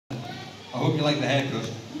I hope you like the haircut.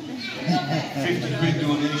 50 quid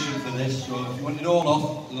donation for this, so if you want it all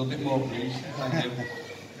off, a little bit more please, thank you.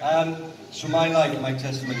 So my life, my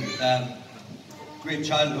testimony, great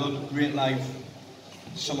childhood, great life,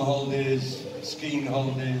 summer holidays, skiing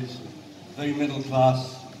holidays, very middle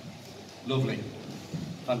class, lovely,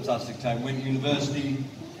 fantastic time. Went to university,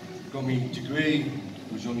 got my degree,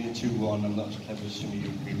 it was only a 2-1, I'm not as clever as some of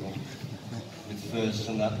you people with firsts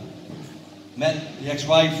and that. Met the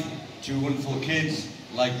ex-wife, 2 wonderful kids,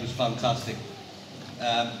 life was fantastic.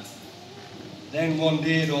 Then one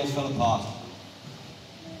day it all fell apart,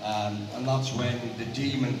 and that's when the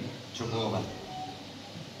demon took over.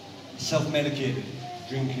 Self-medicated,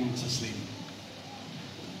 drinking to sleep.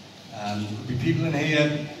 There'll be people in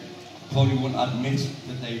here probably won't admit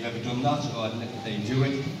that they've ever done that or admit that they do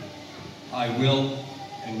it. I will,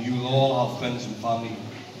 and you'll all have friends and family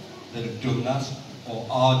that have done that or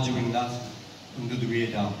are doing that under the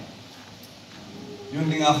radar. The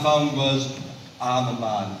only thing I found was, I'm a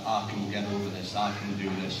man, I can get over this, I can do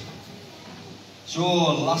this. So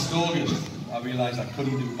last August, I realised I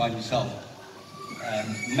couldn't do it by myself.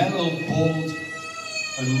 Met a little bald,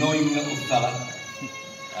 annoying little fella,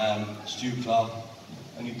 Stu Clark,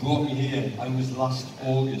 and he brought me here. I was last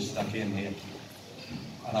August I came here,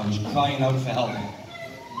 and I was crying out for help,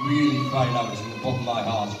 really crying out in the bottom of my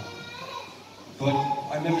heart. But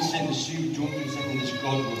I remember saying to Stu, don't do something this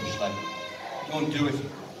God rubbish, like, don't do it.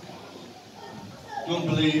 Don't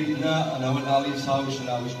believe, nah. And I went to Ali's house and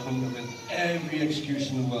I was coming up with every excuse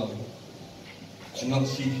in the world to not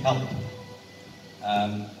seek help.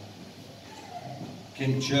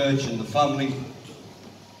 Came to church and the family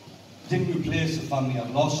didn't replace the family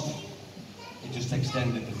I'd lost, it just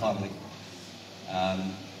extended the family.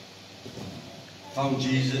 Found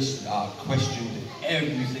Jesus, questioned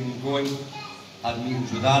everything going, had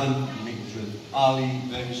meetings with Adam, meetings with Ali,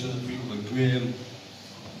 various other people, with Graham.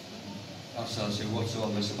 I started to say, what's all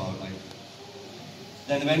this about, like?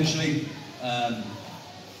 Then eventually, it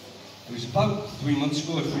was about 3 months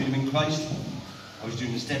ago at Freedom in Christ. I was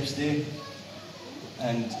doing the steps day,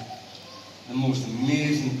 and the most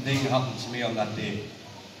amazing thing happened to me on that day.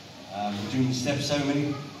 We're doing the step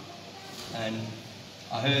ceremony, and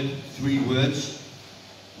I heard 3 words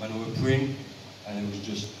when we were praying, and it was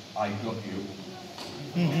just, I got you.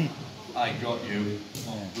 I got you.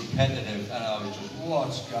 Repetitive, and I was just,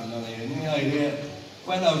 what's going on here? Any idea?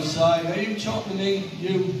 Went outside, are you talking to me,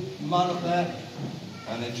 you man up there?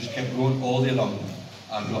 And it just kept going all day long.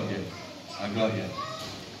 I got you. I got you.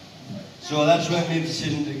 So that's when I made the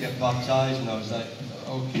decision to get baptised, and I was like,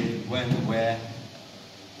 okay, when, where?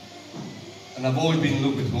 And I've always been in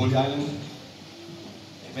love with Holy Island.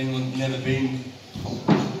 If anyone's never been,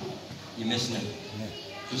 you're missing it.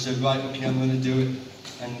 So I said, right, okay, I'm going to do it.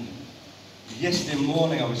 And yesterday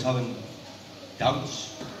morning I was having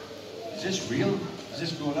doubts. Is this real? Is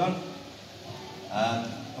this going on?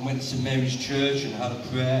 I went to St Mary's Church and had a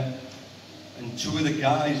prayer. And 2 of the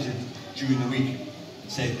guys during the week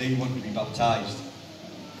said they wanted to be baptised.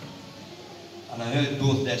 And I heard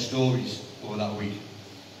both their stories over that week.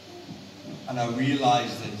 And I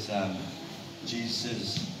realised that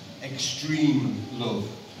Jesus' extreme love,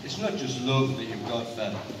 it's not just love that you've got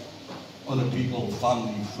for other people,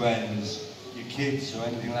 family, friends, your kids or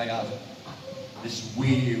anything like that. This is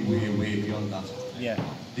way, way, way beyond that. Yeah.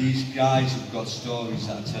 These guys have got stories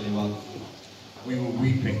that I tell you what, we were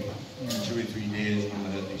weeping 2 or 3 days when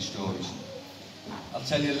we heard these stories. I'll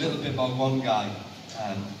tell you a little bit about one guy.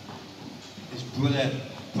 His brother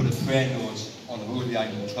put a prayer note on the Holy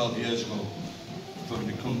Island 12 years ago for him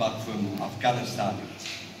to come back from Afghanistan.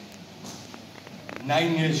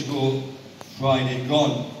 9 years ago, Friday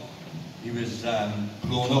gone, he was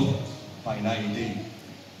blown up by an IED,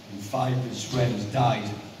 and 5 of his friends died.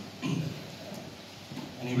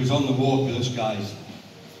 And he was on the walk with us guys.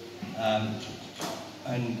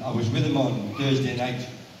 And I was with him on Thursday night,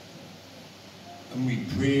 and we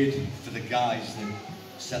prayed for the guys that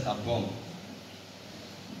set that bomb.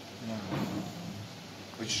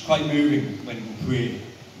 Which is quite moving when you can pray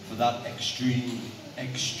for that extreme,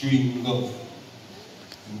 extreme love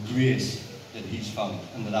and grace that he's found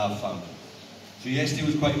and that I've found. So yesterday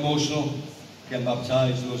was quite emotional, getting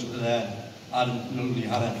baptised, those were there, Adam, lovely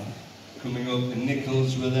Hannah coming up, the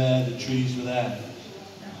Nichols were there, the trees were there.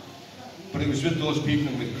 But it was with those people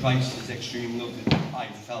and with Christ's extreme love that I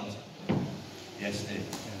felt yesterday.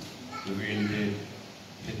 They really did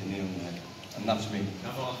hit the nail on the head. And that's me.